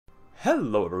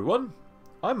Hello everyone,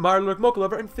 I'm Mirelurk Mocha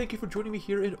and thank you for joining me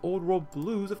here in Old World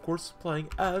Blues, of course playing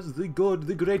as the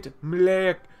great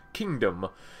Mirelurk Kingdom.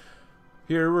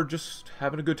 Here we're just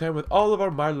having a good time with all of our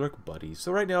Mirelurk buddies.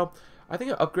 So right now, I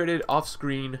think I upgraded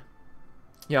off-screen,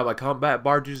 yeah, my combat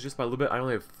barges just by a little bit. I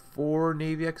only have 4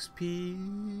 Navy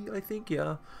XP, I think,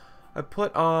 yeah. I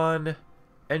put on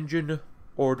engine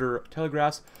order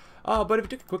telegraphs, but if you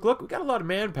take a quick look, we got a lot of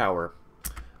manpower.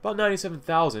 About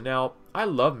 97,000. Now, I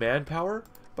love manpower,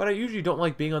 but I usually don't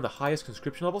like being on the highest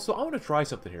conscription level, so I want to try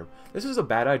something here. This is a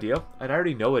bad idea, and I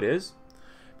already know it is.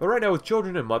 But right now, with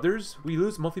children and mothers, we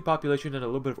lose monthly population and a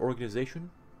little bit of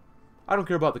organization. I don't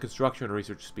care about the construction and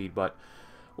research speed, but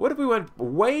what if we went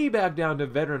way back down to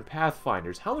veteran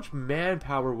pathfinders? How much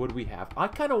manpower would we have? I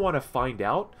kind of want to find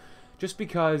out, just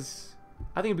because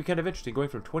I think it'd be kind of interesting, going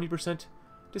from 20%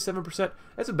 to 7%.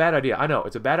 That's a bad idea. I know,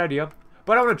 it's a bad idea,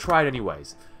 but I want to try it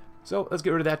anyways. So, let's get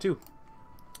rid of that too.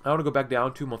 I want to go back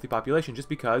down to monthly population just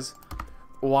because,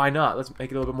 why not? Let's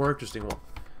make it a little bit more interesting.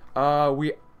 Well,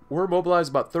 we're mobilized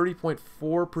about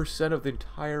 30.4% of the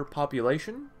entire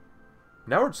population.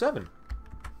 Now we're at 7.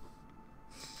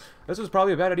 This was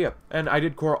probably a bad idea. And I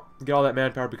did get all that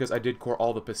manpower because I did core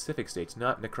all the Pacific states,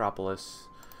 not Necropolis.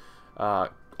 I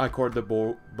cored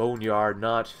the Boneyard,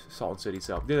 not Salt City.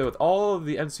 So, did it with all of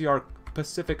the NCR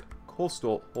Pacific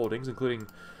coastal holdings, including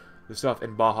the stuff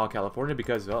in Baja, California,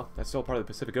 because, well, that's still part of the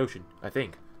Pacific Ocean, I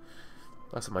think.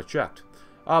 Last time I checked.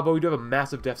 But we do have a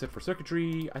massive deficit for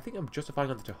circuitry. I think I'm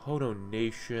justifying on the Tohono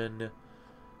Nation.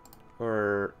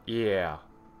 Or, yeah.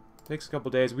 Takes a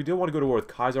couple days. We do want to go to war with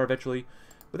Kaiser eventually.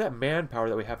 With that manpower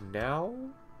that we have now,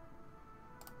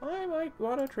 I might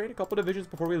want to train a couple divisions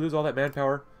before we lose all that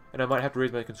manpower. And I might have to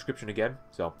raise my conscription again.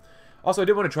 So, also, I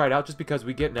did want to try it out just because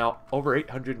we get now over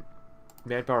 800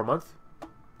 manpower a month.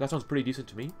 That sounds pretty decent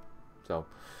to me. So,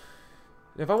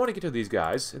 if I want to get to these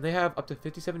guys, and they have up to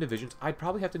 57 divisions, I'd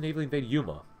probably have to navally invade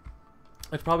Yuma.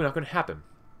 That's probably not going to happen.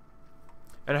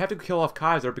 And I have to kill off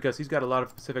Kaiser because he's got a lot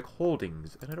of Pacific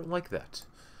holdings, and I don't like that.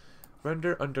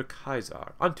 Render under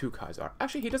Kaiser. Onto Kaiser.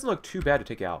 Actually, he doesn't look too bad to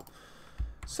take out.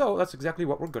 So, that's exactly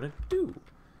what we're going to do.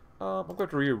 I'm going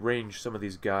to rearrange some of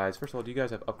these guys. First of all, do you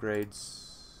guys have upgrades?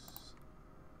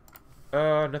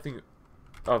 Nothing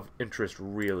of interest,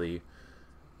 really.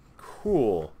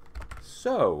 Cool.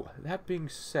 So, that being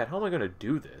said, how am I going to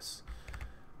do this?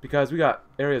 Because we got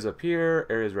areas up here,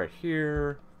 areas right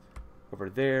here, over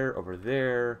there, over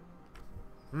there.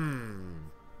 Here's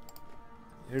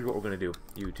what we're going to do.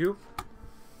 You two.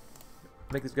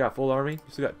 Make this guy a full army. You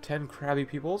still got 10 crabby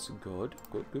peoples. Good,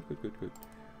 good, good, good, good, good.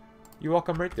 You all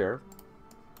come right there.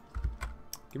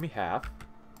 Give me half.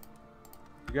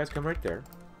 You guys come right there.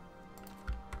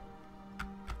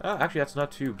 Actually, that's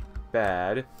not too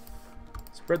bad.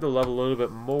 Spread the level a little bit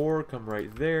more. Come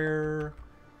right there.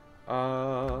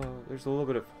 There's a little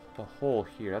bit of a hole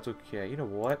here. That's okay. You know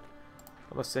what?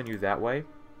 I'm going to send you that way.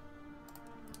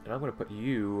 And I'm going to put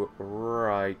you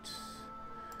right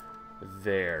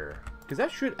there. Because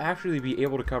that should actually be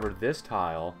able to cover this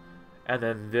tile. And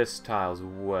then this tile as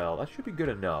well. That should be good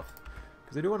enough.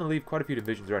 Because I do want to leave quite a few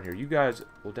divisions around here. You guys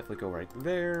will definitely go right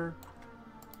there.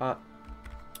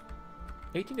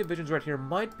 18 divisions right here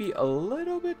might be a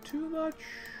little bit too much.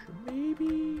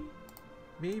 Maybe.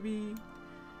 Maybe.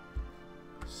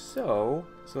 So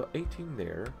 18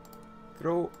 there.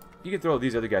 You can throw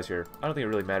these other guys here. I don't think it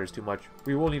really matters too much.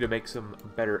 We will need to make some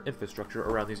better infrastructure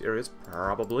around these areas,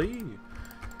 probably.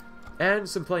 And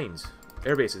some planes.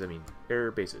 Air bases, I mean.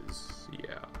 Air bases.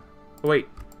 Yeah. Oh, wait.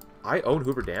 I own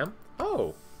Hoover Dam?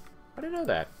 Oh. I didn't know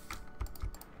that.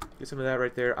 Get some of that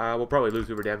right there. We'll probably lose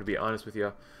Hoover Dam, to be honest with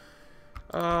you.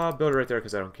 Build it right there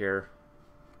because I don't care.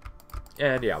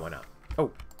 And yeah, why not?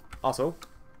 Oh, also,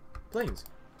 planes.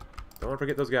 Don't want to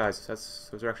forget those guys.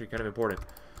 Those are actually kind of important.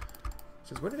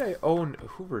 Since when did I own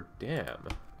Hoover Dam?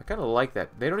 I kind of like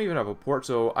that. They don't even have a port,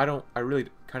 so I really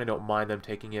kind of don't mind them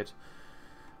taking it.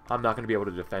 I'm not going to be able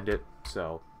to defend it,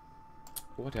 so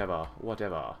whatever.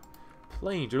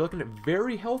 Planes are looking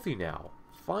very healthy now.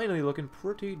 Finally looking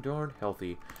pretty darn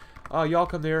healthy. Y'all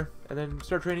come there, and then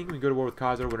start training. We can go to war with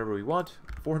Kaiser whenever we want.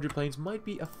 400 planes might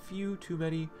be a few too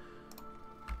many.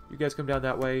 You guys come down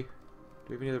that way. Do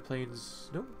we have any other planes?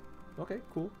 Nope. Okay,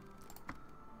 cool.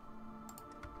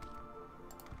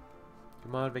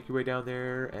 Come on, make your way down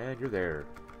there, and you're there.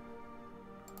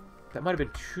 That might have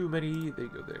been too many. There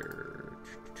you go there.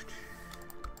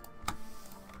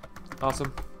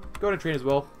 Awesome. Go ahead and train as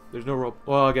well. There's no real...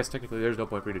 Well, I guess technically there's no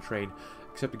point for you to train,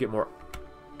 except to get more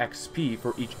XP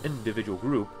for each individual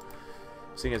group.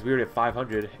 Seeing as we already have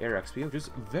 500 air XP, which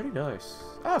is very nice.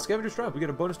 Scavenger's Triumph. We get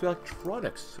a bonus to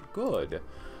electronics. Good.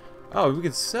 Oh, we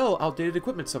can sell outdated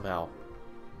equipment somehow.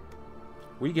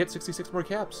 We get 66 more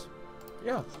caps.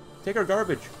 Yeah, take our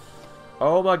garbage.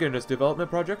 Oh my goodness, development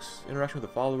projects, interaction with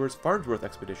the followers, Farnsworth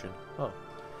expedition. Huh.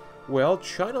 Well,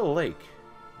 China Lake,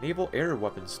 naval air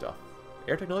weapon stuff.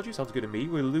 Air technology sounds good to me.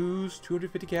 We lose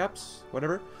 250 caps,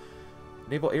 whatever.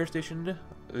 Naval air station,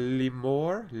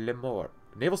 Lemoore.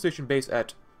 Naval station base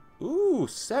at, ooh,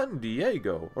 San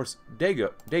Diego, or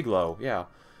Dayglow, yeah.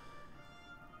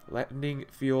 Landing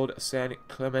field, San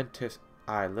Clemente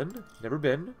Island, never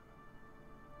been.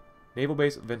 Naval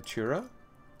base, Ventura.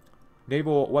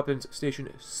 Naval weapons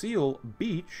station, Seal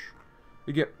Beach.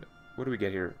 We get, what do we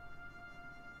get here?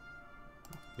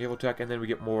 Naval tech, and then we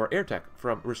get more air tech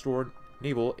from Restored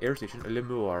Naval Air Station,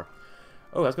 Lemoore.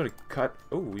 Oh, that's going to cut.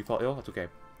 Oh, we fall ill? That's okay.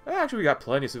 Actually, we got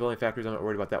plenty of civilian factories. I'm not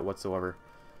worried about that whatsoever.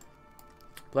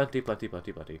 Plenty, plenty,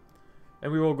 plenty, plenty.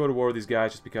 And we will go to war with these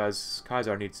guys just because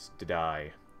Kaisar needs to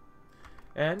die.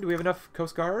 And do we have enough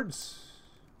Coast Guards?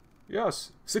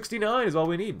 Yes. 69 is all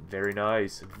we need. Very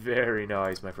nice. Very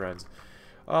nice, my friends.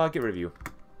 Get rid of you.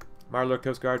 Mirelurk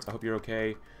Coast Guards, I hope you're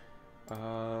okay.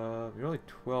 You're only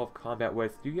 12 combat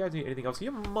width. Do you guys need anything else?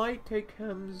 You might take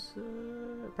chems.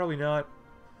 Probably not.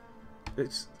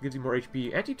 It gives you more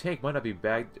HP. Anti-tank might not be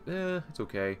bad. It's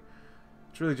okay.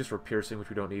 It's really just for piercing, which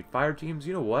we don't need. Fire teams,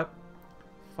 you know what?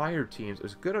 Fire teams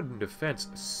is good on defense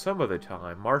some of the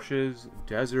time. Marshes,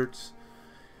 deserts.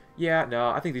 Yeah, no,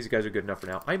 I think these guys are good enough for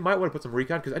now. I might want to put some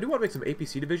recon, because I do want to make some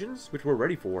APC divisions, which we're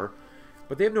ready for.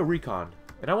 But they have no recon.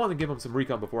 And I want to give them some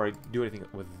recon before I do anything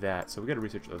with that. So we got to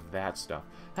research that stuff.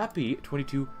 Happy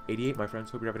 2288, my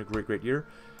friends. Hope you're having a great, great year.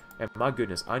 And my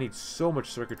goodness, I need so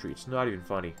much circuitry. It's not even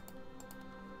funny.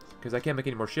 Because I can't make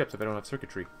any more ships if I don't have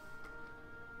circuitry.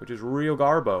 Which is real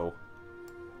garbo.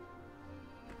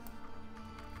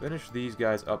 Finish these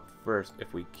guys up first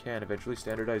if we can. Eventually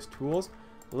standardize tools.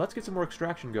 Let's get some more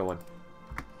extraction going.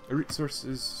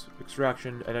 Resources,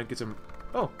 extraction, and then get some...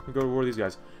 Oh, we go to war with these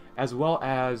guys. As well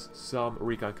as some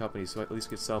recon companies, so I at least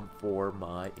get some for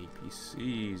my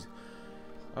APCs.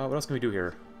 What else can we do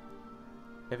here?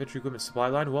 Infantry equipment supply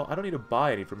line. Well, I don't need to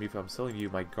buy any from you if I'm selling you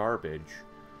my garbage.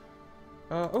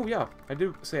 Oh yeah, I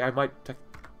did say I might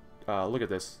look at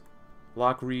this.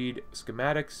 Lockreed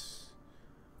schematics,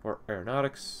 or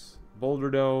aeronautics,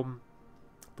 Boulder Dome,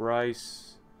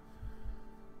 Bryce.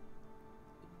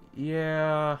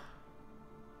 Yeah.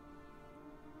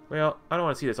 Well, I don't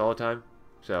want to see this all the time,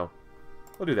 so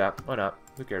we'll do that. Why not?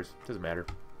 Who cares? Doesn't matter.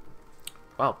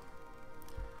 Wow.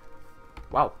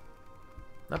 Wow.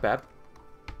 Not bad.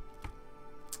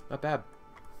 Not bad.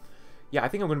 Yeah, I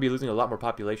think I'm going to be losing a lot more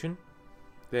population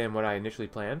than what I initially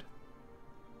planned.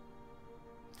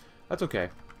 That's okay.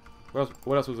 What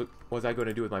else was I going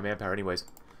to do with my manpower anyways?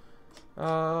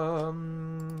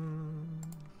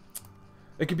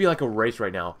 It could be like a race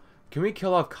right now. Can we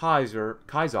kill off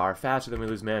Kaisar faster than we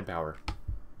lose manpower?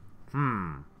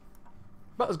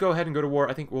 But let's go ahead and go to war.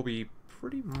 I think we'll be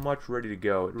pretty much ready to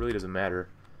go. It really doesn't matter.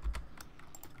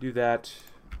 Do that.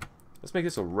 Let's make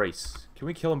this a race. Can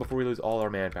we kill him before we lose all our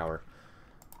manpower?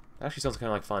 That actually sounds kind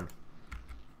of like fun.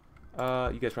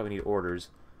 You guys probably need orders.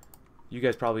 You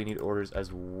guys probably need orders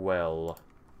as well.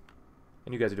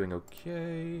 And you guys are doing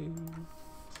okay.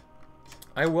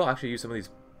 I will actually use some of these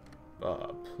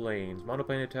planes.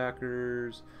 Monoplane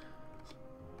attackers.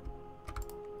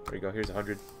 There you go. Here's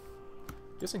 100.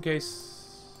 Just in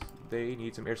case they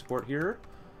need some air support here.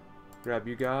 Grab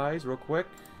you guys real quick.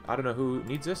 I don't know who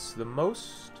needs this the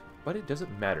most, but it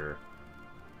doesn't matter.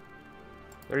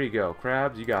 There you go.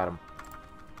 Crabs, you got them.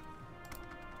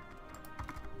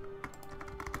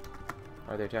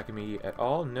 Are they attacking me at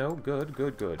all? No. Good,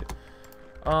 good, good.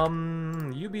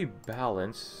 You be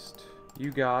balanced.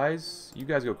 You guys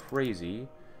go crazy.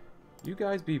 You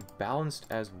guys be balanced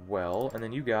as well. And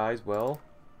then you guys, well,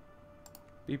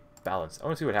 be balanced. I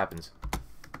want to see what happens.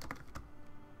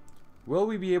 Will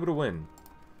we be able to win?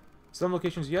 Some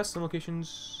locations, yes. Some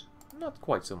locations, not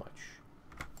quite so much.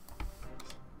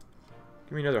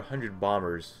 Give me another 100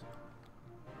 bombers.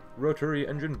 Rotary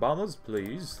engine bombers,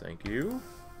 please. Thank you.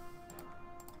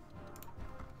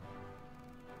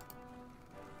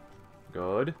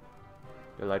 Good.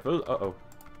 Delightful. Uh-oh.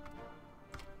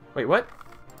 Wait, what?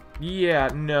 Yeah,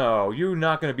 no. You're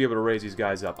not going to be able to raise these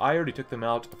guys up. I already took them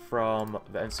out from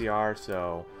the NCR,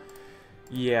 so...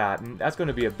 Yeah, that's going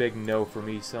to be a big no for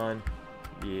me, son.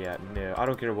 Yeah, no. I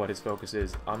don't care what his focus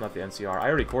is. I'm not the NCR. I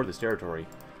already cored this territory,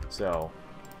 so...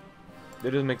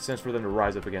 It doesn't make sense for them to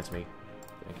rise up against me.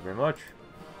 Thank you very much.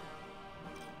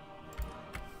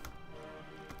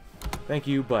 Thank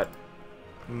you, but...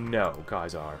 No,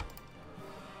 Kaisar.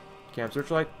 Camp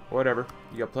Searchlight? Whatever.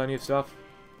 You got plenty of stuff.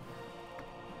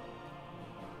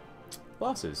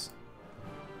 losses.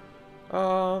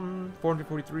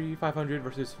 443, 500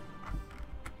 versus...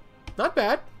 Not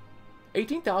bad.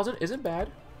 18,000 isn't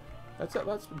bad. That's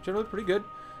generally pretty good.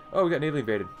 Oh, we got naval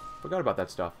invaded. Forgot about that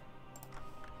stuff.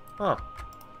 Huh.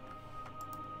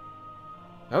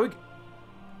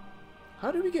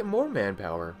 How did we get more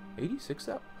manpower?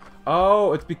 86,000?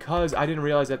 Oh, it's because I didn't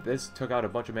realize that this took out a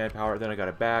bunch of manpower, then I got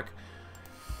it back.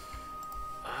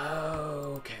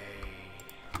 Okay.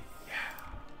 Yeah.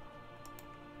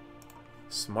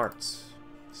 Smarts.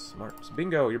 Smarts.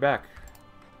 Bingo, you're back.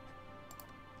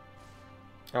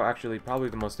 Oh, actually, probably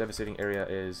the most devastating area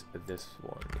is this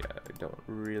one. Yeah, I don't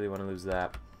really want to lose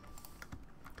that.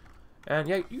 And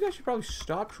yeah, you guys should probably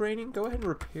stop training. Go ahead and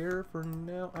repair for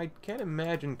now. I can't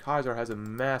imagine Kaiser has a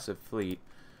massive fleet.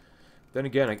 Then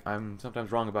again, I'm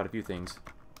sometimes wrong about a few things.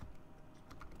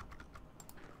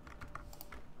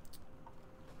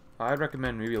 I'd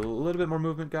recommend maybe a little bit more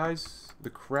movement, guys. The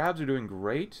crabs are doing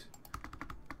great.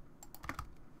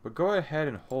 But go ahead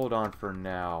and hold on for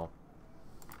now.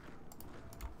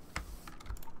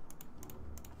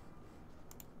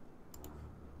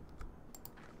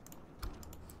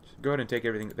 Just go ahead and take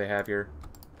everything that they have here.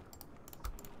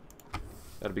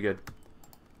 That'll be good.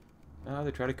 Oh,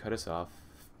 they try to cut us off.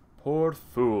 Poor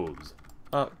fools.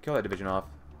 Kill that division off.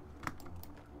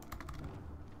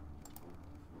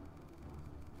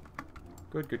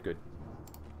 Good, good, good.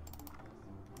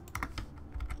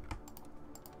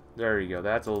 There you go.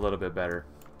 That's a little bit better.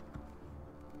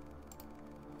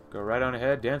 Go right on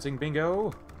ahead. Dancing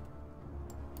bingo.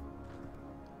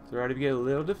 It's alright if you get a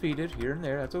little defeated here and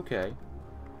there. That's okay.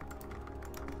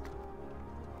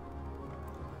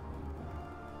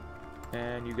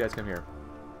 And you guys come here.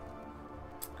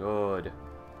 Good.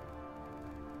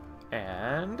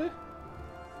 And...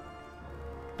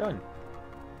 done.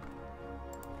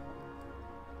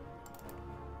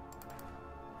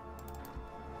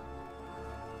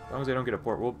 As long as they don't get a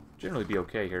port, we'll generally be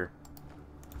okay here.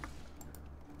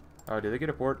 Oh, did they get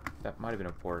a port? That might have been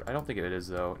a port. I don't think it is,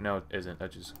 though. No, it isn't.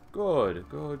 That's just good.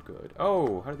 Good, good.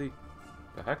 Oh, how did they...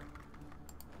 the heck?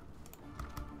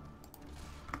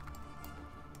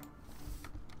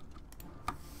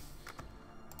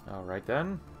 Alright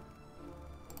then.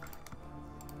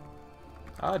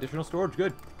 Ah, additional storage.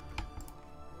 Good.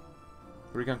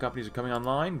 Recon companies are coming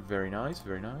online. Very nice,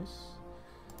 very nice.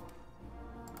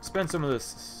 Spend some of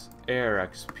this air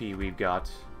XP we've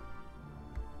got.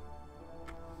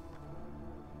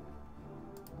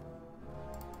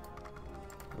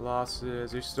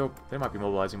 Losses. They might be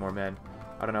mobilizing more men.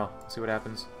 I don't know. See what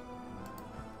happens.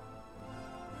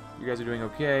 You guys are doing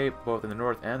okay, both in the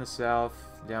north and the south.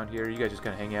 Down here, you guys just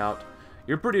kind of hang out.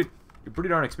 You're pretty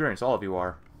darn experienced. All of you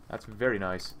are. That's very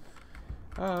nice.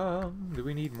 Do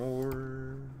we need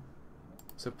more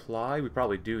supply? We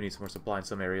probably do need some more supply in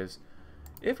some areas.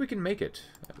 If we can make it,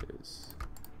 that is.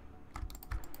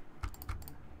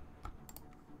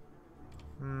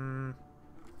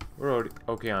 We're already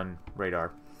okay on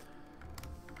radar.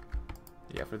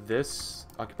 Yeah, for this,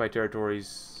 occupied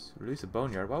territories, release a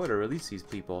boneyard. Why would I release these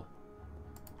people?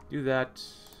 Do that,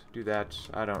 do that.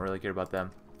 I don't really care about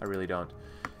them. I really don't.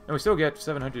 And we still get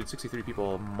 763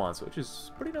 people a month, which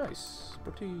is pretty nice.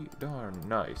 Pretty darn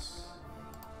nice.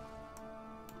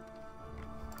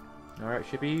 Alright,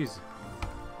 shippies.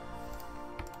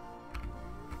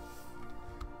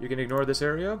 You can ignore this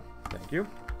area. Thank you.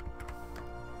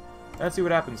 And see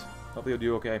what happens. Hopefully you'll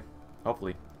do okay.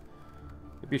 Hopefully.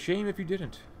 It'd be a shame if you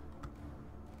didn't.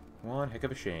 One heck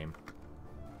of a shame.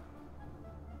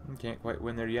 Can't quite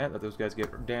win there yet. Let those guys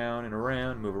get down and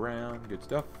around, move around. Good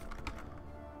stuff.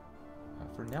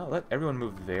 For now, let everyone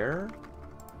move there.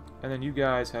 And then you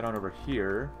guys head on over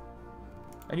here.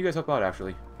 And you guys help out,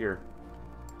 actually. Here.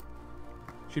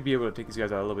 Should be able to take these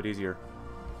guys out a little bit easier.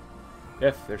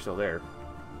 If they're still there.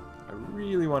 I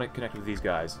really want to connect with these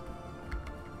guys.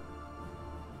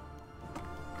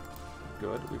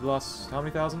 Good. We've lost how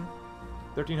many thousand?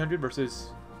 1,300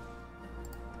 versus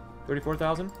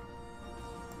 34,000.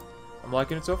 I'm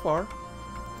liking it so far.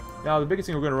 Now, the biggest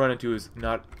thing we're going to run into is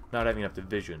not having enough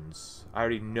divisions. I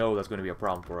already know that's going to be a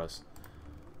problem for us.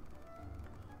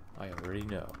 I already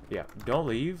know. Yeah, don't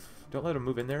leave. Don't let them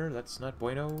move in there. That's not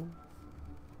bueno.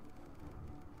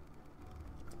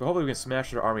 But hopefully we can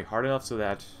smash their army hard enough so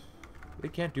that they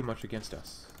can't do much against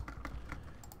us.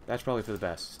 That's probably for the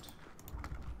best.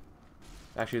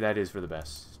 Actually, that is for the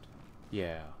best.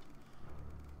 Yeah.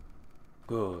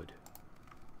 Good.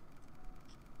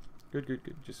 Good, good,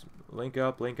 good. Just link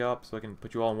up, so I can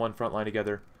put you all in one front line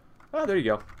together. Ah, there you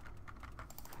go.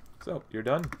 So, you're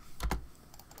done.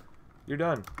 You're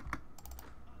done.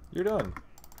 You're done.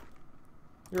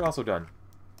 You're also done.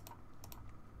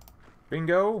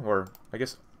 Bingo, or I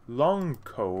guess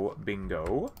Longco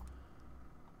bingo.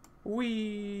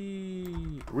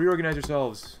 We reorganize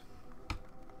yourselves.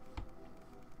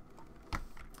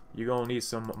 You're gonna need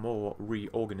some more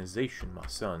reorganization, my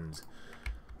sons.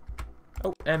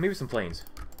 Oh, and maybe some planes.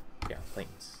 Yeah,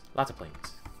 planes. Lots of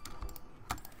planes.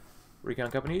 Recon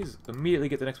companies, immediately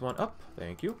get the next one up.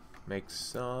 Thank you. Make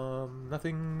some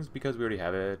nothings because we already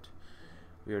have it.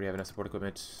 We already have enough support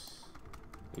equipment.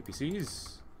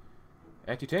 APCs.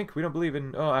 Anti-tank, we don't believe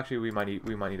in... Oh, actually, we might need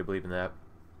to believe in that.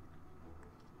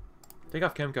 Take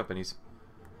off chem companies.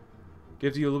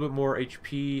 Gives you a little bit more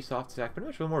HP, soft stack, pretty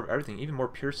much a little more of everything, even more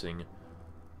piercing.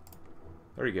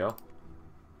 There you go.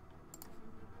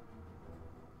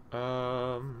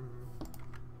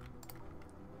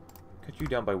 Cut you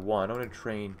down by 1. I'm going to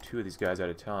train 2 of these guys at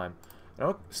a time. And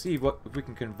I'll see if we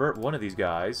can convert one of these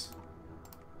guys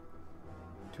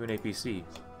to an APC.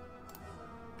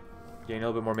 Gain a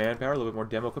little bit more manpower, a little bit more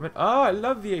demo equipment. Oh, I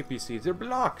love the APCs. They're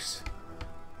blocks.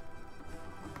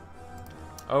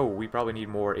 Oh, we probably need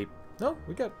more No,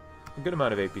 we got a good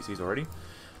amount of APCs already.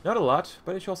 Not a lot,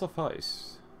 but it shall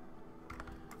suffice.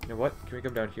 You know what? Can we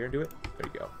come down here and do it?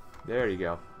 There you go. There you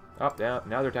go. Up, down.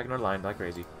 Now they're attacking our line like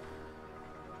crazy.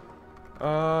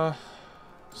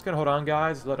 Just gonna hold on,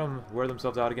 guys. Let them wear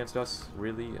themselves out against us.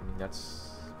 Really? I mean, that's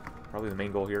probably the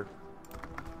main goal here.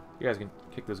 You guys can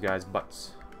kick those guys'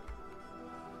 butts.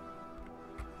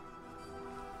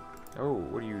 Oh,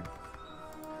 what are you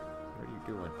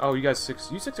doing? Oh, you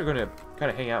six are gonna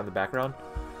kind of hang out in the background.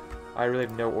 I really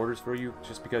have no orders for you,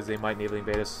 just because they might navally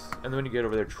invade us. And then when you get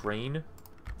over there, train.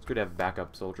 It's good to have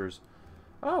backup soldiers.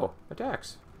 Oh,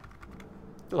 attacks.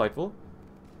 Delightful.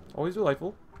 Always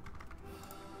delightful.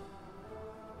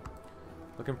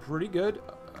 Looking pretty good.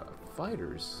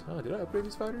 Fighters. Oh, did I upgrade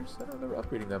these fighters? I don't remember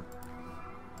upgrading them.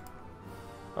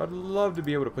 I'd love to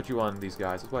be able to put you on these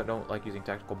guys. That's why I don't like using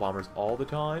tactical bombers all the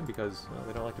time, because well,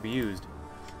 they don't like to be used.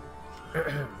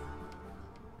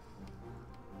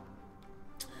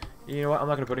 You know what? I'm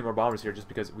not going to put any more bombers here just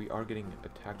because we are getting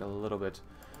attacked a little bit.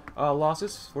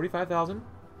 Losses, 45,000. Can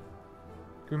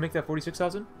we make that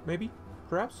 46,000? Maybe?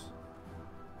 Perhaps?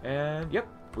 And, yep,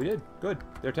 we did. Good.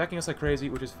 They're attacking us like crazy,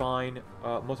 which is fine.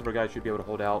 Most of our guys should be able to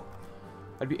hold out.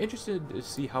 I'd be interested to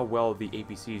see how well the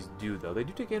APCs do, though. They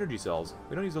do take energy cells.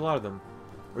 We don't use a lot of them,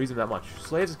 or use them that much.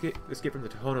 Slaves escape from the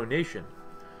Tohono Nation.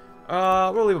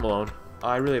 We'll leave them alone.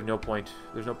 I really have no point.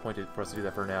 There's no point for us to do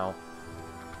that for now.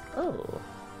 Oh.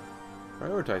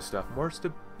 Prioritize stuff. More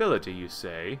stability, you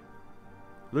say?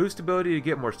 Lose stability to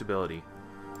get more stability.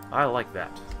 I like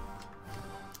that.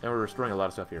 And we're restoring a lot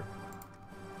of stuff here.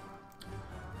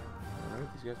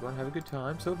 Alright, these guys want to have a good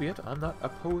time, so be it. I'm not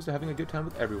opposed to having a good time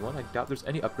with everyone. I doubt there's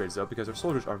any upgrades, though, because our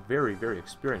soldiers are very, very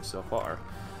experienced so far.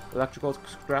 Electrical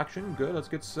extraction, good. Let's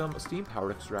get some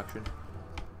steam-powered extraction.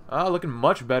 Looking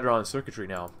much better on circuitry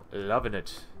now. Loving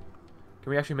it. Can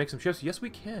we actually make some shifts? Yes, we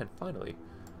can, finally.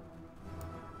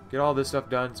 Get all this stuff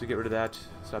done, so we get rid of that.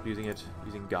 Stop using it.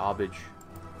 Using garbage.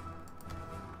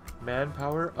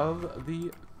 Manpower of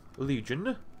the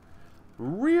Legion.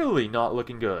 Really not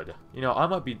looking good. You know, I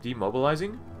might be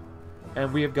demobilizing,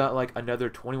 and we have got like another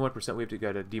 21% we have to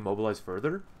get to demobilize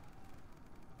further.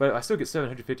 But I still get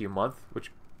 750 a month,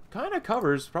 which kind of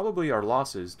covers probably our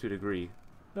losses to a degree.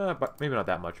 But maybe not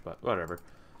that much, but whatever.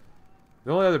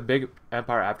 The only other big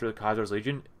empire after the Kaiser's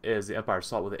Legion is the Empire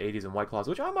Assault with the 80s and White Claws,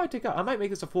 which I might take out. I might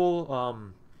make this a full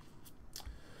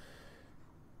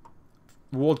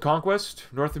world conquest,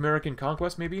 North American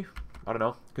conquest, maybe. I don't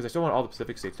know, because I still want all the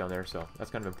Pacific states down there, so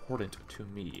that's kind of important to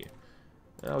me.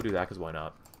 I'll do that, because why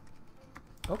not?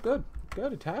 Oh, good.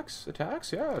 Good. Attacks?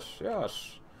 Attacks? Yes,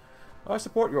 yes. I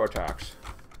support your attacks.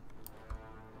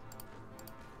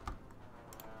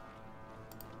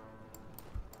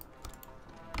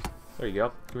 There you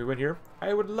go. Can we win here?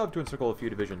 I would love to encircle a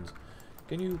few divisions.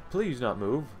 Can you please not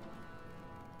move?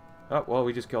 Oh, well,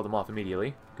 we just killed them off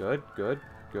immediately. Good, good,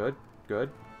 good, good.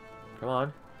 Come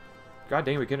on. God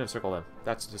dang, we couldn't encircle them.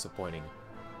 That's disappointing.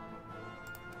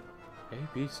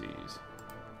 APCs.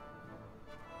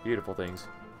 Beautiful things.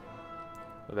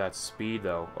 Look at that speed,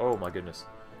 though. Oh, my goodness.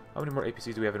 How many more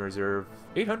APCs do we have in reserve?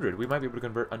 800. We might be able to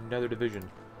convert another division.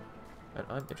 And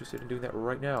I'm interested in doing that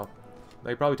right now.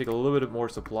 They probably take a little bit more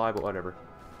supply, but whatever.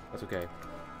 That's okay.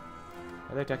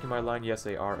 Are they attacking my line? Yes,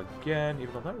 they are again,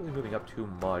 even though I'm not really moving up too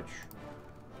much.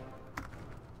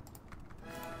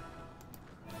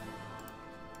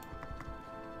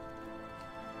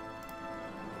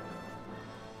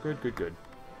 Good, good, good.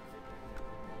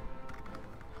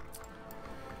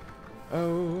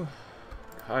 Oh,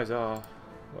 Kaiser.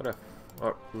 What a...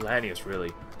 Or Lanius,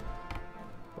 really.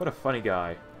 What a funny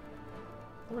guy.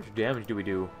 How much damage do we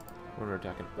do? when we're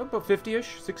attacking? About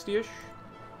 50-ish, 60-ish.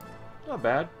 Not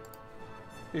bad.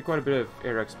 Get quite a bit of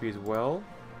air XP as well.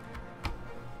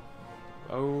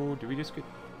 Oh, did we just get...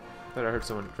 I thought I heard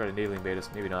someone try to naval invade us.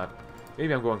 Maybe not.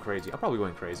 Maybe I'm going crazy. I'm probably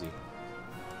going crazy.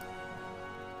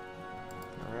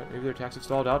 Alright, maybe their attacks have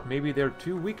stalled out. Maybe they're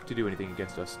too weak to do anything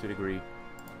against us to a degree.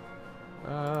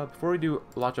 Before we do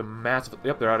launch a massive...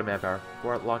 Yep, they're out of manpower.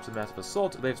 Before I launch the massive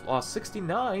assault, they've lost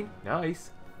 69.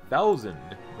 Nice. 1,000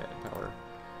 manpower.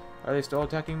 Are they still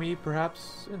attacking me?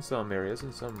 Perhaps in some areas,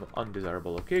 in some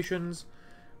undesirable locations.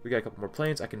 We got a couple more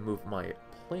planes. I can move my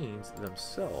planes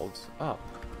themselves up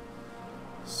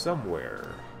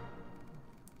somewhere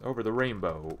over the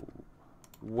rainbow,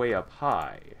 way up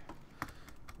high.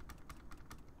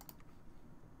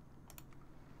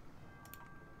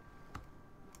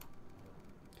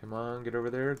 Come on, get over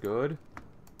there. Good.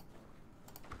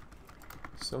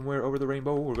 Somewhere over the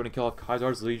rainbow, we're going to kill off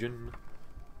Caesar's Legion.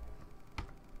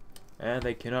 And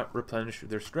they cannot replenish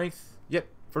their strength. Yet,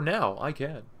 for now, I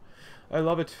can. I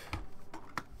love it.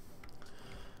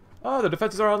 Ah, the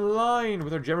defenses are online!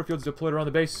 With our jammer fields deployed around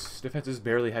the base, defenses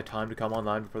barely had time to come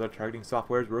online before their targeting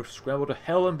softwares were scrambled to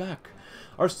hell and back.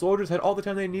 Our soldiers had all the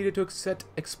time they needed to set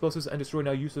explosives and destroy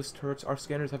now useless turrets. Our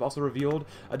scanners have also revealed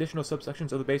additional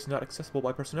subsections of the base not accessible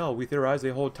by personnel. We theorize they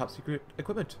hold top-secret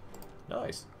equipment.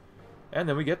 Nice. And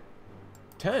then we get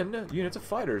 10 units of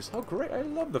fighters. How great. I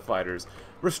love the fighters.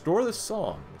 Restore the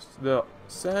songs. The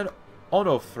San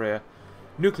Onofre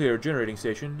nuclear generating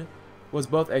station was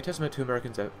both a testament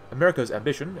to America's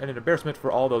ambition and an embarrassment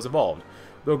for all those involved.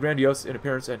 Though grandiose in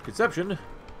appearance and conception,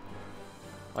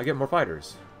 I get more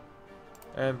fighters.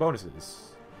 And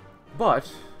bonuses.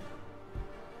 But,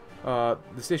 the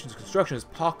station's construction is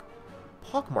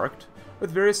pockmarked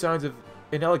with various signs of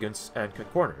inelegance and cut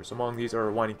corners. Among these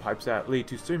are winding pipes that lead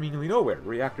to seemingly nowhere,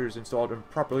 reactors installed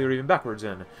improperly or even backwards,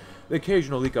 and the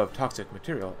occasional leak of toxic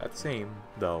material. At the same,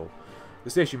 though, the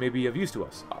station may be of use to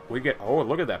us. We get... Oh,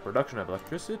 look at that. Production of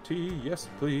electricity. Yes,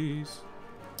 please.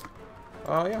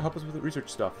 Yeah, help us with the research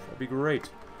stuff. That'd be great.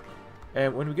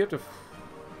 And when we get to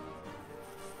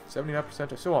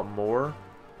 79%, I still want more.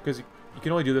 Because you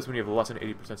can only do this when you have less than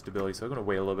 80% stability, so I'm going to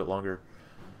wait a little bit longer.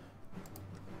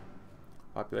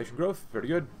 Population growth. Very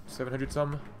good. 700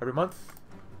 some every month.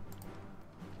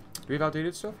 Do we have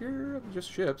outdated stuff here?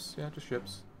 Just ships. Yeah, just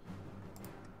ships.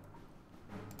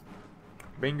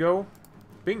 Bingo.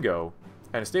 Bingo.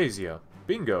 Anastasia.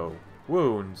 Bingo.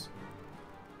 Wounds.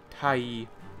 Tai.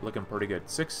 Looking pretty good.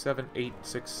 6, 7, 8,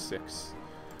 6, 6.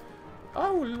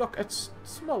 Oh, look, it's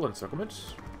small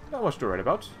encirclement. Not much to write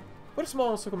about. But a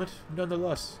small encirclement,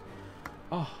 nonetheless.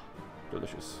 Ah,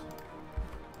 delicious.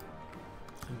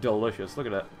 Delicious. Look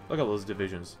at that. Look at those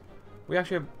divisions. We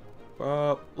actually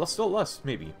have, still less,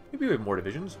 maybe. Maybe we have more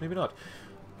divisions, maybe not.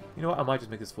 You know what, I might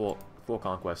just make this full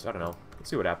conquest. I don't know. Let's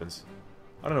see what happens.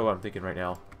 I don't know what I'm thinking right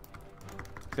now.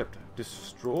 Except,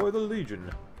 destroy the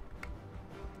Legion.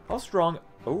 How strong...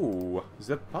 Oh,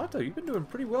 Zapata, you've been doing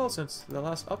pretty well since the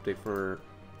last update for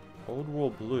Old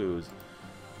World Blues.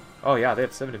 Oh yeah, they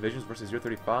have 7 divisions versus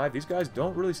 035. These guys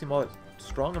don't really seem all that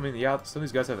strong. I mean, yeah, some of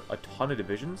these guys have a ton of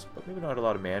divisions, but maybe not a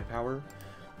lot of manpower.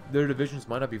 Their divisions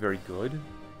might not be very good,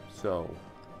 so...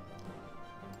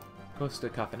 Costa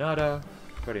Cafanata.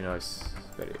 Very nice.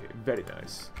 Very, very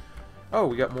nice. Oh,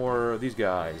 we got more of these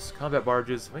guys. Combat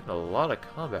barges. I'm making a lot of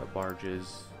combat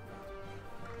barges.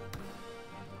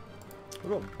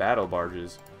 What about battle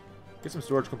barges? Get some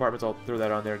storage compartments. I'll throw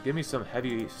that on there. Give me some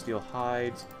heavy steel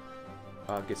hides.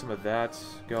 Get some of that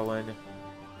going.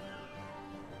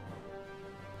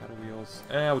 Paddle wheels.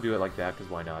 We'll do it like that,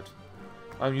 because why not?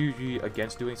 I'm usually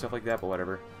against doing stuff like that, but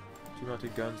whatever. 2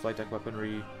 mounted guns, light tech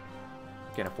weaponry.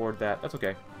 Can't afford that. That's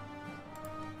okay.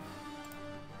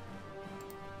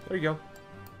 There you go.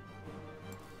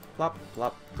 Plop,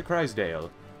 plop. The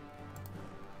Crysdale.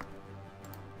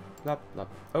 Plop, plop.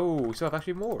 Oh, we still have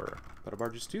actually more. Battle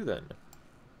barges 2 then.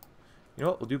 You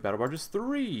know what? We'll do battle barges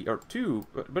 3 or 2,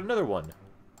 but another one.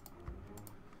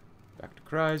 Back to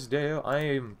Crysdale. I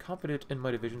am confident in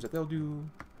my divisions that they'll do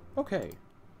okay.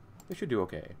 They should do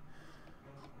okay.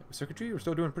 Circuitry, we're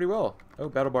still doing pretty well. Oh,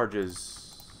 battle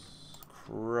barges.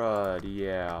 Crud,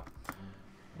 yeah.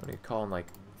 I'm gonna call in like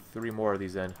 3 more of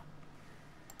these then.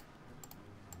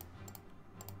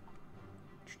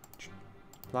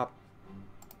 Plop.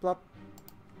 Plop.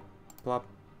 Plop.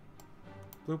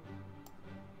 Bloop.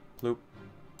 Bloop.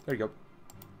 There you go.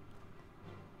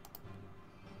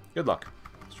 Good luck.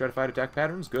 Stratified attack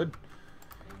patterns, good.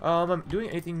 I'm doing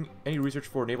any research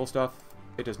for naval stuff.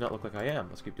 It does not look like I am.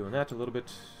 Let's keep doing that a little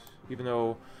bit. even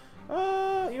though,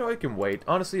 you know, it can wait.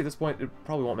 Honestly, at this point, it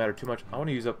probably won't matter too much. I want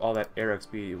to use up all that air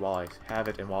XP while I have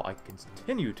it and while I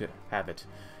continue to have it.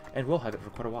 And will have it for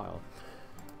quite a while.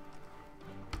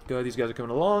 Good, these guys are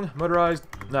coming along. Motorized,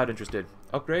 not interested.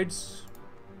 Upgrades,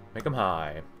 make them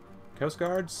high. Coast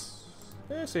Guards,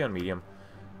 stay on medium.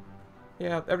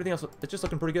 Yeah, everything else, it's just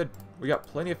looking pretty good. We got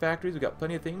plenty of factories, we got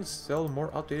plenty of things. Sell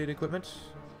more outdated equipment.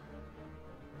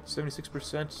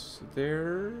 76%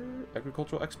 there.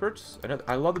 Agricultural experts.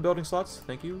 I love the building slots,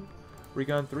 thank you.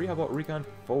 Recon 3, how about Recon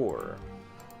 4?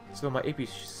 So my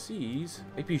APCs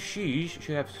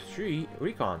should have 3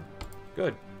 Recon.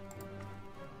 Good.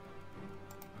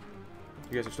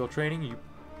 You guys are still training. You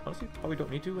honestly probably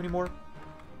don't need to anymore.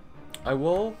 I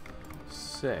will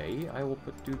say, I will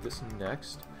do this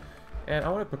next. And I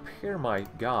want to prepare my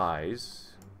guys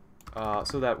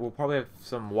so that we'll probably have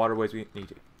some waterways we need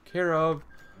to take care of.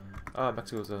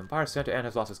 Mexico's an empire. Santa Anna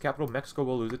has lost its capital. Mexico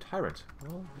will lose a tyrant.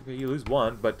 Well, okay, you lose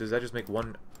one, but does that just make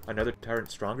another tyrant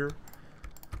stronger?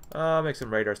 Make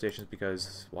some radar stations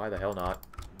because why the hell not?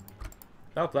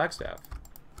 Oh, Flagstaff.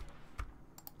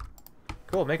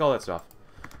 Cool, make all that stuff.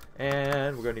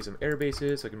 And we're going to need some air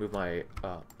bases so I can move my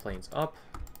planes up.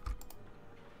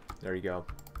 There you go.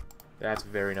 That's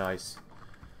very nice.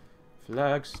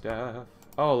 Flagstaff.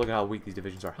 Oh, look at how weak these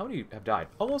divisions are. How many have died?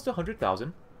 Almost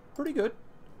 100,000. Pretty good.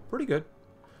 Pretty good.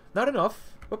 Not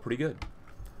enough, but pretty good.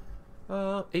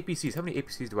 APCs. How many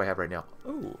APCs do I have right now?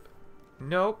 Oh,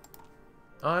 nope.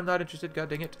 I'm not interested. God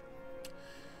dang it.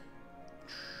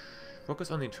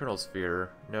 Focus on the internal sphere.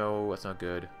 No, that's not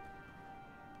good.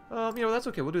 You know, that's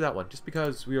okay. We'll do that one. Just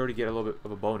because we already get a little bit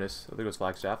of a bonus, I think it was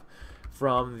Flagstaff,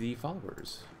 from the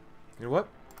followers. You know what?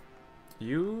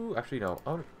 You... Actually, no.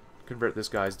 I want to convert this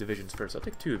guy's divisions first. I'll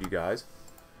take 2 of you guys.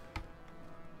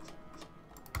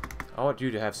 I want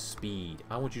you to have speed.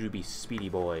 I want you to be speedy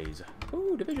boys.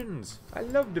 Ooh, divisions. I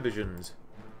love divisions.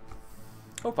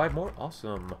 Oh, 5 more.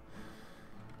 Awesome.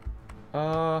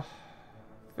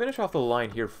 Finish off the line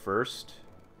here first.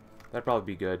 That'd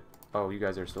probably be good. Oh, you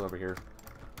guys are still over here.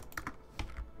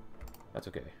 That's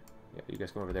okay. Yeah, you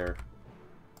guys come over there.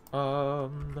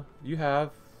 You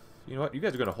have... You know what? You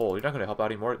guys are going to hold. You're not going to help out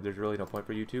anymore. There's really no point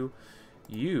for you two.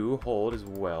 You hold as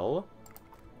well.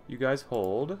 You guys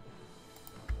hold.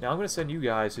 Now I'm going to send you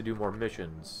guys to do more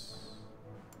missions.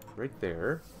 Right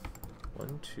there.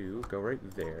 1, 2. Go right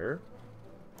there.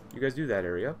 You guys do that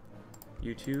area.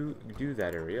 You two do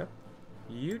that area.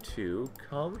 You two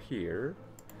come here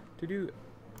to do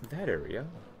that area.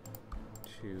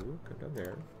 2. Come down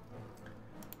there.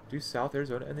 Do South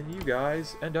Arizona. And then you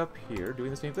guys end up here doing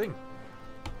the same thing.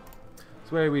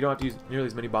 This way we don't have to use nearly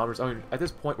as many bombers. I mean, at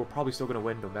this point, we're probably still going to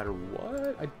win no matter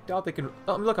what. I doubt they can...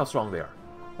 look how strong they are.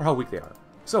 Or how weak they are.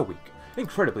 So weak.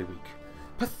 Incredibly weak.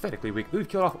 Pathetically weak. We've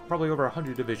killed off probably over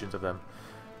 100 divisions of them.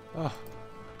 Oh.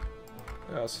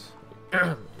 Yes.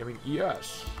 I mean,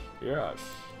 yes. Yes.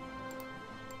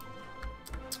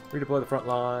 Redeploy the front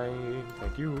line.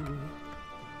 Thank you.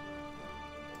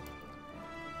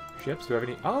 Ships? Do I have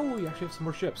any? Oh, we actually have some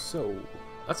more ships. So,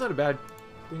 that's not a bad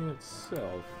thing in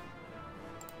itself.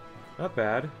 Not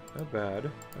bad. Not bad.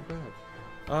 Not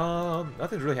bad.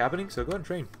 Nothing's really happening, so go ahead and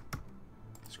train.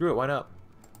 Screw it, why not?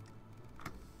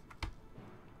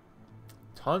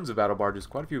 Tons of battle barges,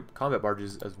 quite a few combat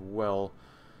barges as well.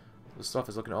 The stuff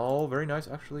is looking all very nice.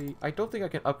 Actually, I don't think I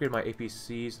can upgrade my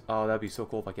APCs. Oh, that'd be so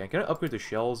cool if I can. Can I upgrade the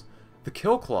shells? The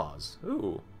kill claws.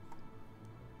 Ooh.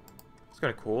 It's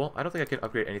kind of cool. I don't think I can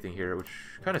upgrade anything here, which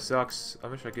kind of sucks. I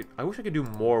wish I could do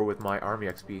more with my army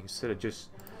XP instead of just,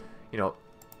 you know,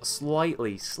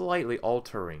 slightly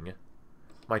altering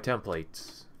my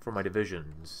templates for my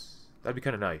divisions. That'd be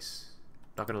kind of nice.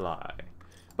 Not gonna lie.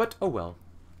 But, oh well.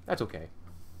 That's okay.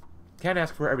 Can't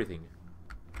ask for everything.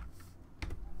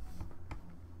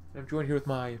 I'm joined here with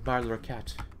my Mirelurk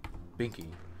cat, Binky,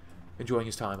 enjoying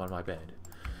his time on my bed.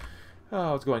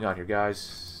 Oh, what's going on here,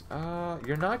 guys?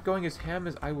 You're not going as ham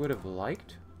as I would have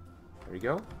liked. There you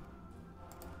go.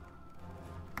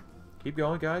 Keep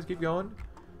going, guys, keep going.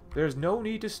 There's no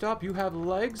need to stop. You have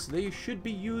legs. They should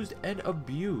be used and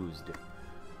abused.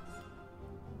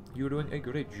 You're doing a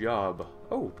great job.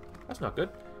 Oh, that's not good.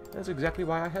 That's exactly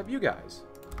why I have you guys.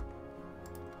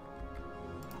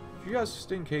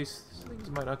 Just in case things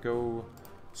might not go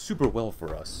super well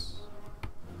for us.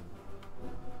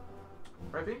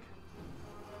 Right, Pink?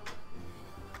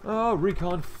 Oh,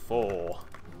 Recon 4.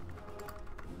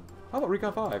 How about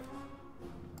Recon 5?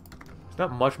 It's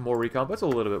not much more Recon, but it's a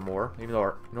little bit more. Even though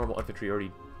our normal infantry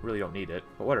already really don't need it.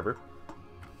 But whatever.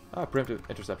 Preemptive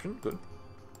interception. Good.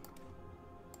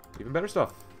 Even better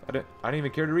stuff. I didn't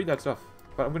even care to read that stuff.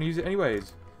 But I'm going to use it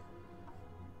anyways.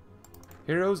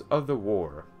 Heroes of the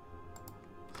war.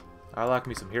 I like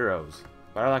me some heroes.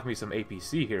 But I like me some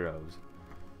APC heroes.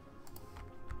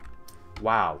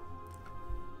 Wow.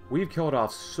 We've killed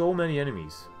off so many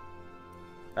enemies.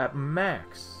 At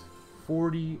max,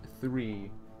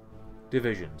 43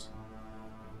 divisions.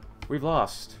 We've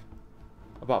lost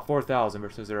about 4,000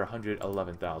 versus their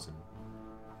 111,000.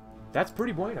 That's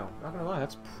pretty bueno. Not gonna lie,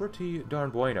 that's pretty darn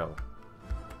bueno.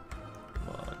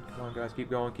 Come on guys, keep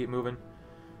going, keep moving.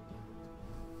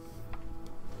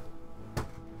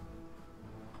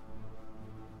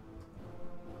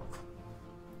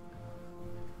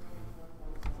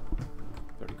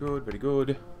 Very good, very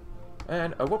good.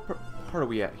 And what part are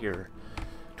we at here?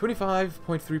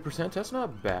 25.3%, that's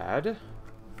not bad.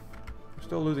 We're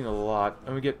still losing a lot.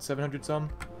 And we get 700 some?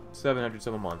 700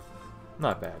 some a month.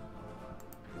 Not bad.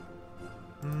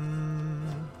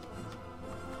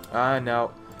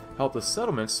 Now help the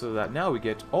settlements so that now we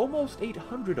get almost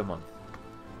 800 a month.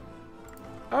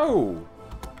 Oh!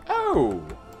 Oh!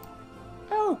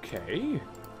 Okay.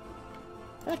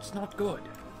 That's not good.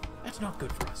 That's not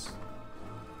good for us.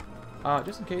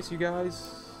 Just in case you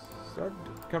guys start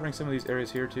covering some of these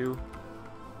areas here too.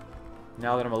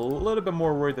 Now that I'm a little bit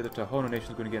more worried that the Tohono Nation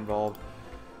is going to get involved.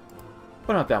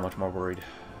 But not that much more worried.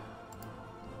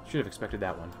 Should have expected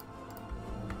that one.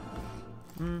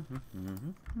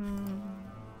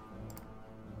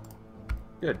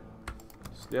 Good.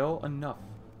 Still enough.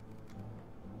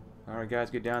 Alright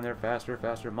guys, get down there faster,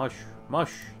 faster. Mush.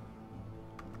 Mush!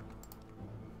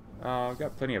 I've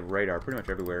got plenty of radar pretty much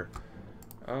everywhere.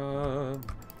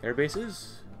 Air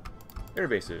bases? Air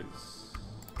bases.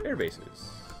 Air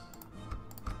bases.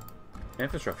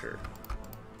 Infrastructure.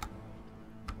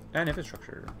 And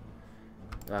infrastructure.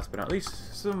 Last but not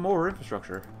least, some more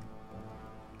infrastructure.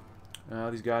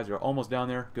 These guys are almost down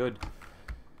there. Good.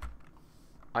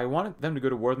 I wanted them to go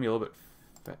to war with me a little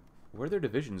bit. Where'd their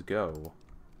divisions go?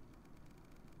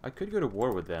 I could go to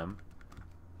war with them.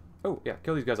 Oh, yeah,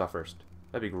 kill these guys off first.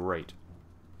 That'd be great.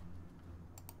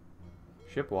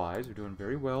 Ship-wise, we're doing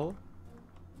very well.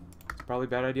 It's probably a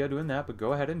bad idea doing that, but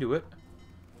go ahead and do it.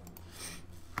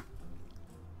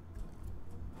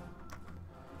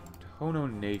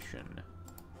 Tohono Nation.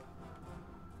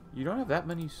 You don't have that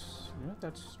many... You're not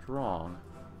that strong.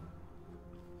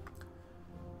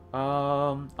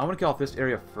 I want to kill off this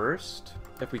area first,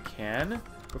 if we can,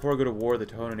 before I go to war with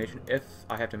the Tohono Nation, if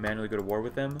I have to manually go to war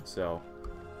with them, so...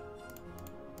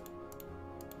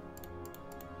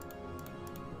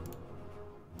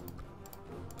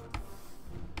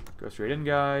 Go straight in,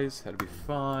 guys. That'll be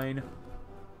fine.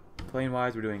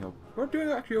 Plane-wise, we're doing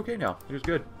actually okay now. Which is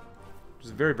good. Which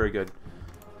is very, very good.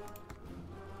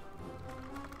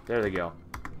 There they go.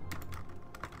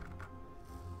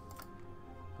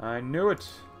 I knew it.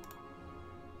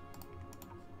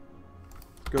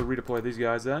 Let's go redeploy these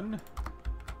guys then.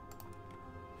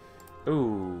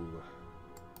 Ooh.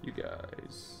 You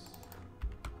guys.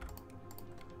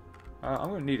 I'm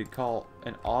going to need to call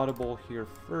an audible here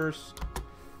first.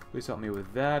 Please help me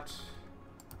with that.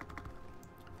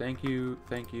 Thank you,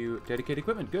 thank you. Dedicated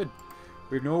equipment, good.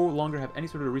 We no longer have any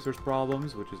sort of resource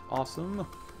problems, which is awesome.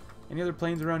 Any other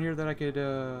planes around here that I could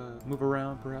move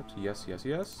around, perhaps? Yes, yes,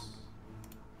 yes.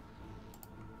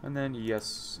 And then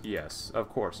yes, yes. Of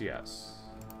course, yes.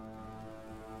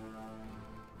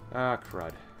 Ah,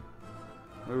 crud.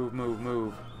 Move, move,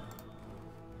 move.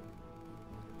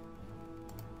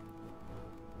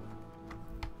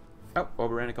 Oh,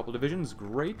 overran a couple divisions.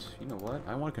 Great. You know what?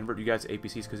 I want to convert you guys to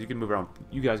APCs because you can move around.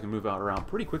 You guys can move out around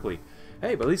pretty quickly.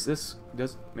 Hey, but at least this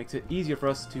makes it easier for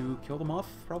us to kill them off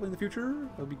probably in the future.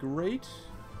 That'd be great.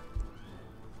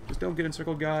 Just don't get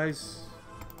encircled, guys.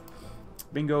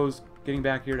 Bingo's getting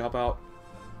back here to help out.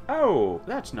 Oh,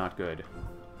 that's not good.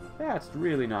 That's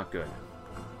really not good.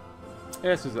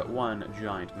 This is one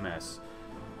giant mess.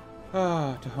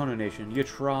 Ah, Tohono Nation, you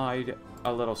tried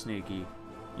a little sneaky.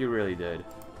 You really did.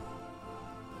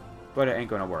 But it ain't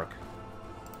gonna work.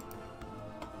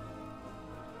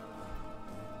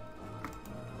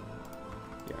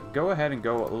 Yeah, go ahead and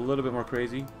go a little bit more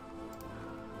crazy.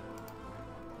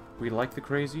 We like the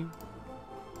crazy.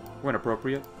 When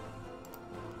appropriate.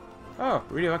 Oh,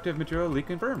 radioactive material leak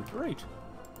confirmed. Great.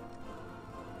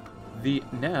 The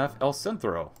Nav El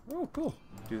Centro. Oh, cool.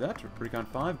 Do that to Recon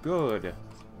 5. Good.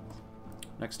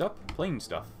 Next up, plane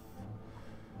stuff.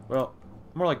 Well,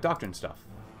 more like doctrine stuff.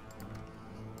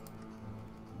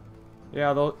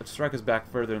 Yeah, they'll strike us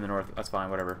back further in the north. That's fine,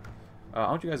 whatever. I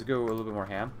want you guys to go a little bit more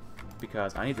ham,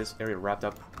 because I need this area wrapped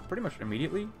up pretty much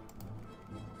immediately.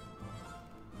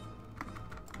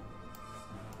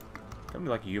 Come to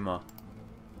like Yuma.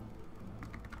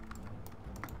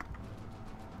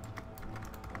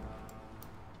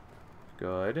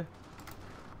 Good.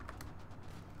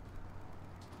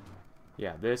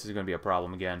 Yeah, this is going to be a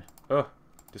problem again. Ugh.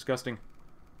 Disgusting.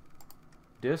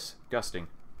 Disgusting.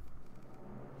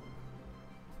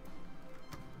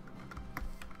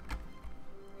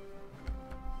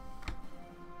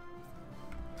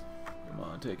 Come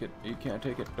on, take it. You can't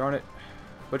take it. Darn it.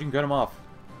 But you can cut them off.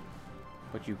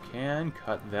 But you can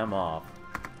cut them off.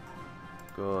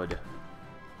 Good.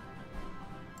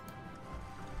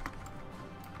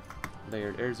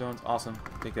 Layered air zones. Awesome.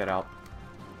 Take that out.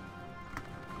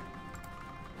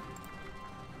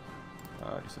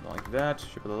 Just something like that.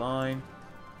 Ship of the line.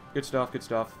 Good stuff, good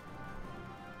stuff.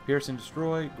 Pierce and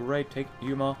destroy. Great. Take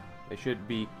Yuma. They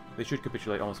should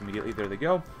capitulate almost immediately. There they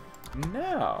go.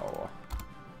 Now,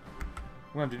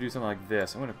 I'm going to have to do something like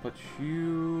this. I'm going to put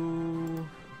you...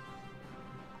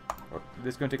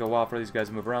 This is going to take a while for these guys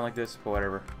to move around like this, but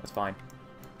whatever. That's fine.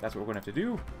 That's what we're going to have to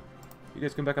do. You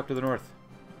guys come back up to the north.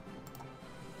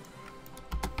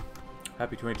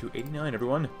 Happy 2289,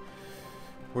 everyone.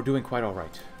 We're doing quite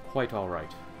alright. Quite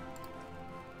alright.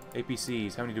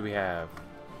 APCs, how many do we have?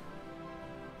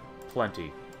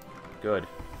 Plenty. Good.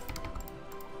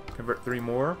 Convert 3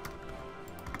 more.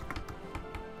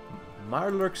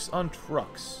 Mirelurks on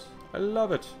trucks. I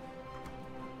love it.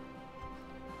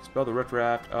 Spell the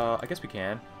riffraff. I guess we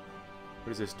can. What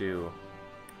does this do?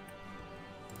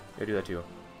 Yeah, do that too.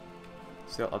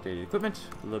 Sell updated equipment.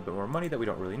 A little bit more money that we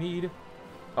don't really need.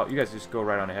 Oh, you guys just go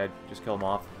right on ahead. Just kill them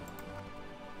off.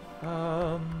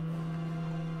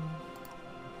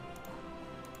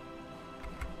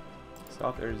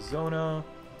 South Arizona.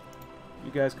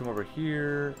 You guys come over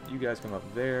here. You guys come up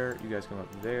there. You guys come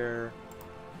up there.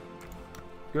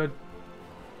 Good.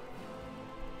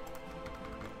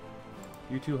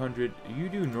 You 200. You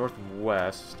do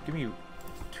northwest. Give me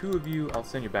 2 of you. I'll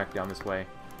send you back down this way.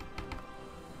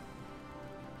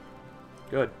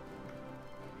 Good.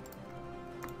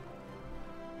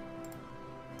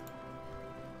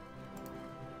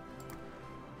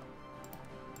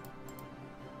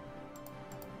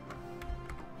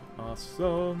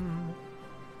 Awesome.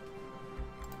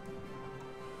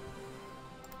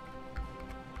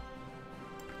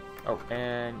 Oh,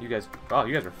 and you guys... Oh,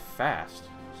 you guys are fast.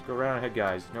 Just go right on ahead,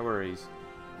 guys. No worries.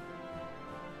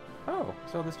 Oh,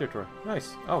 sell this territory.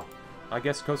 Nice. Oh, I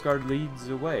guess Coast Guard leads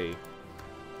away.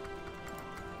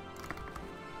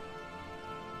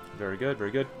 Very good,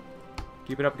 very good.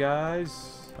 Keep it up,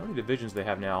 guys. How many divisions do they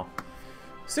have now?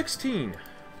 16!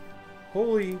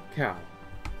 Holy cow.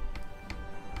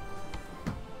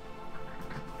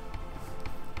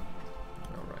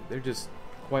 Alright, they're just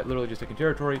quite literally just taking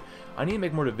territory. I need to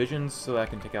make more divisions so that I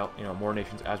can take out, you know, more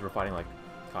nations as we're fighting, like,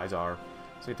 Kaiser.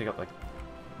 So I can take out, like...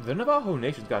 The Navajo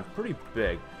nation's gotten pretty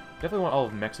big. Definitely want all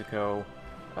of Mexico.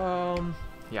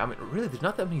 Yeah, I mean, really, there's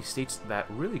not that many states that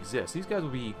really exist. These guys will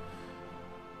be...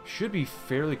 should be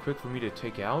fairly quick for me to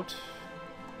take out.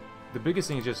 The biggest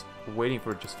thing is just waiting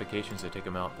for justifications to take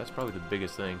them out. That's probably the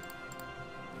biggest thing.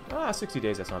 60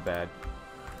 days, that's not bad.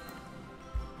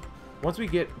 Once we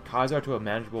get Kaiser to a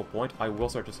manageable point, I will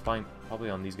start justifying probably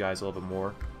on these guys a little bit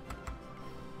more.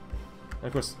 And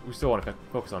of course, we still want to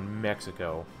focus on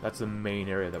Mexico. That's the main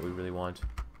area that we really want.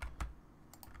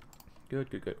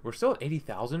 Good, good, good. We're still at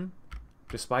 80,000,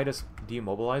 despite us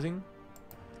demobilizing.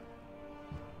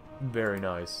 Very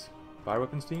nice.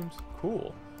 Bioweapons teams?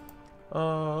 Cool.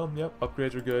 Yep,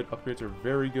 upgrades are good. Upgrades are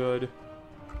very good.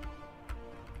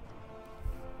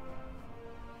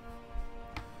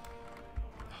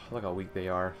 Look how weak they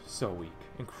are. So weak.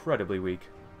 Incredibly weak.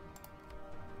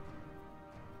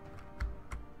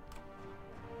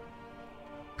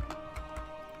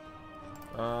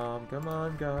 Come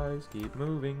on, guys. Keep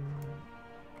moving.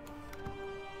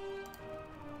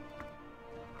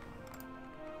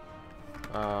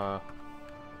 Well,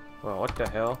 what the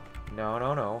hell? No,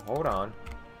 no, no. Hold on.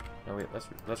 No, wait.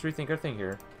 Let's rethink our thing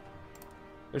here.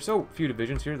 There's so few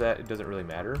divisions here that it doesn't really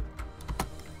matter.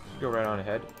 Just go right on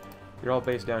ahead. You're all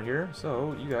based down here,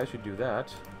 so you guys should do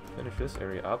that. Finish this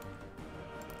area up.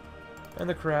 And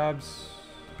the crabs...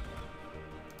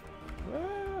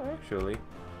 Well, actually...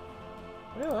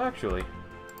 You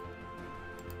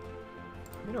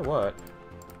know what?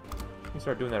 You can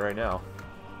start doing that right now.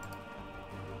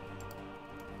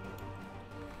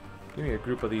 Give me a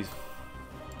group of these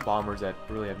bombers that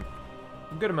really have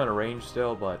a good amount of range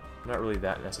still, but not really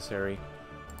that necessary.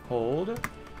 Hold.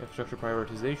 Infrastructure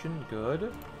prioritization.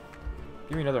 Good.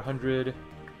 Give me another 100.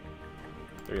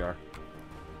 There you are.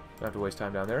 Don't have to waste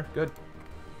time down there. Good.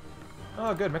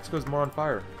 Oh, good. Mexico's more on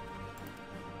fire.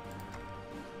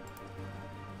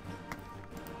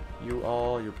 You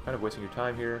all, you're kind of wasting your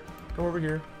time here. Come over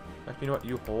here. Actually, you know what?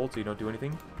 You hold so you don't do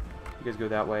anything. You guys go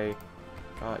that way.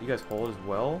 You guys hold as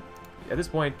well. At this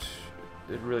point,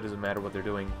 it really doesn't matter what they're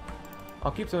doing.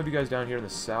 I'll keep some of you guys down here in the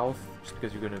south, just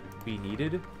because you're going to be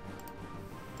needed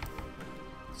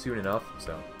soon enough,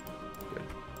 so good.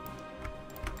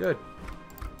 Good.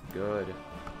 Good.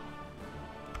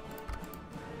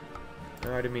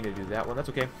 I didn't mean to do that one. That's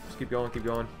okay. Just keep going, keep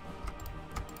going.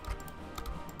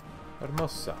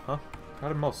 Hermosa, huh?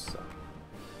 Hermosa.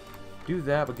 Do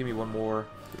that, but give me one more.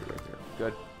 Put it right there.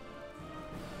 Good.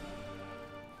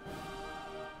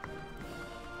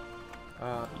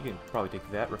 You can probably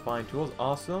take that. Refined tools,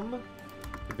 awesome.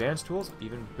 Advanced tools,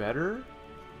 even better.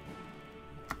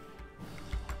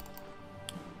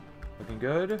 Looking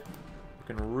good.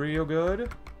 Looking real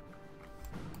good.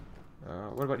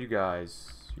 What about you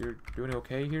guys? You're doing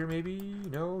okay here, maybe?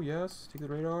 No? Yes? Take the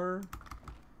radar.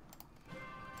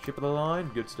 Ship of the line.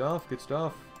 Good stuff. Good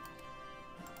stuff.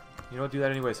 You know what? Do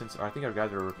that anyway, since I think our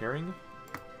guys are repairing.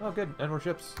 Oh, good. And more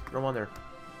ships. Throw them on there.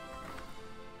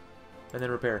 And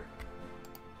then repair.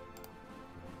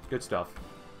 Good stuff.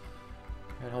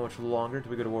 And how much longer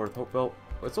until we go to war with Hopeville?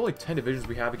 Well, it's only 10 divisions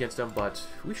we have against them, but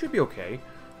we should be okay.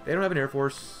 They don't have an air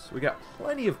force. We got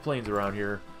plenty of planes around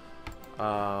here.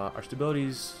 Our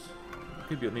stabilities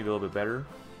could be maybe a little bit better.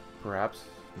 Perhaps.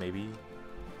 Maybe.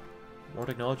 More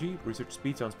technology. Research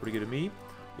speed sounds pretty good to me.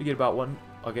 We get about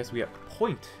I guess we have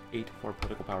 0.8 for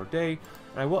political power a day.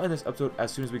 And I will end this episode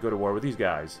as soon as we go to war with these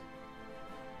guys.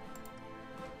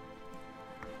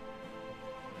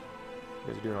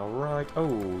 You guys are doing alright. Oh,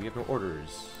 you have no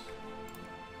orders.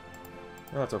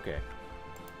 No, that's okay.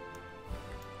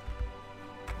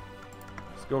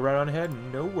 Let's go right on ahead.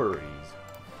 No worries.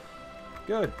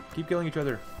 Good. Keep killing each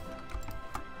other.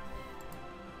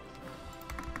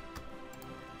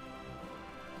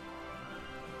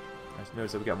 Nice.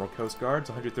 Notice that we got more Coast Guards.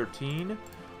 113.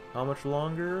 How much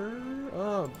longer?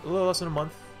 Oh, a little less than a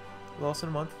month. A little less than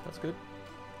a month. That's good.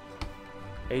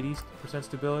 80%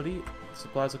 stability.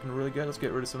 Supplies looking really good. Let's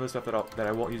get rid of some of the stuff that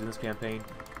I won't use in this campaign.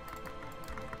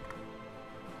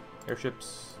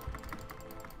 Airships.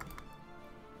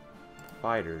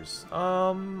 Fighters.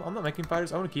 I'm not making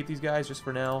fighters. I want to keep these guys just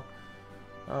for now.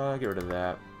 Get rid of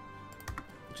that.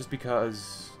 Just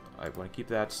because I want to keep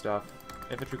that stuff.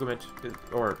 Infantry equipment,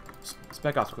 or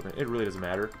spec ops equipment, it really doesn't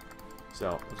matter.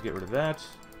 So, let's get rid of that.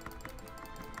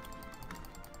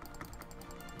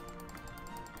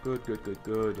 Good, good, good,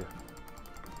 good.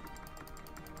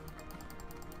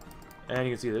 And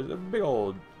you can see there's a big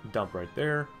old dump right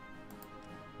there.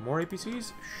 More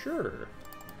APCs? Sure.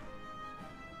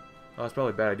 Oh, it's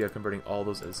probably a bad idea converting all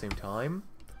those at the same time.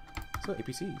 So,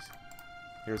 APCs.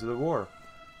 Here's the war.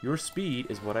 Your speed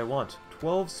is what I want.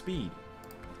 12 speed.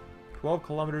 12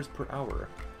 kilometers per hour.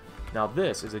 Now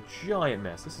this is a giant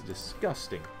mess. This is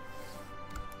disgusting.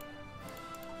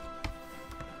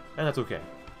 And that's okay.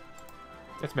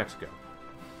 It's Mexico.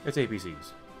 It's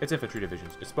APCs. It's infantry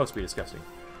divisions. It's supposed to be disgusting.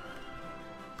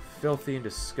 Filthy and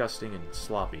disgusting and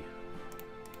sloppy.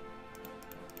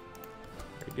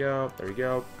 There you go. There you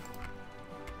go.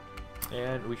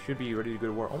 And we should be ready to go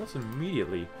to war almost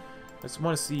immediately. I just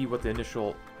want to see what the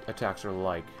initial attacks are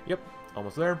like. Yep.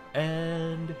 Almost there.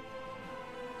 And...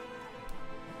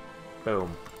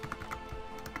 boom.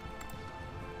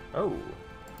 Oh.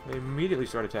 They immediately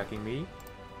start attacking me.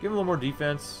 Give them a little more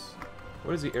defense.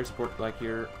 What is the air support like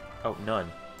here? Oh,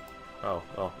 none. Oh,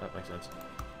 that makes sense.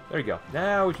 There you go.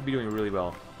 Now we should be doing really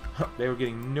well. They were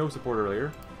getting no support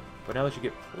earlier, but now they should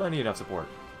get plenty enough support.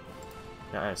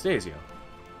 Now, Anastasia.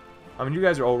 I mean, you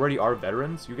guys are already our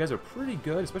veterans. You guys are pretty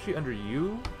good, especially under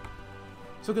you.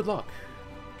 So good luck.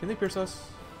 Can they pierce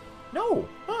us? No!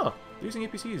 Huh. They're using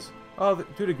APCs. Oh,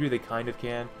 to a degree they kind of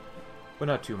can, but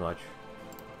not too much.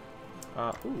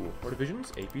 Ooh, more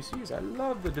divisions? APCs. I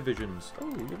love the divisions. Oh,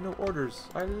 you have no orders.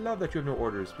 I love that you have no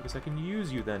orders, because I can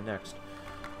use you then next.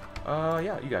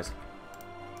 Yeah, you guys.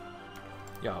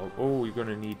 Yeah, oh, you're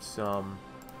gonna need some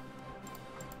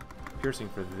piercing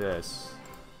for this.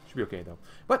 Should be okay, though.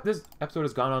 But this episode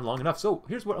has gone on long enough, so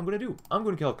here's what I'm gonna do. I'm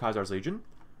gonna kill Caesar's Legion.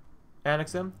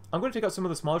 Annex them. I'm going to take out some of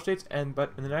the smaller states,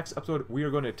 but in the next episode, we are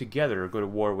going to together go to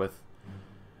war with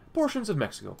portions of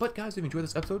Mexico. But guys, if you enjoyed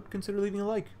this episode, consider leaving a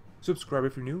like. Subscribe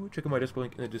if you're new. Check out my Discord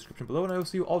link in the description below, and I will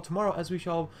see you all tomorrow as we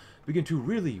shall begin to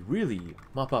really, really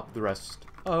mop up the rest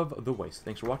of the waste.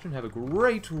 Thanks for watching. Have a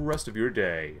great rest of your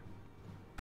day.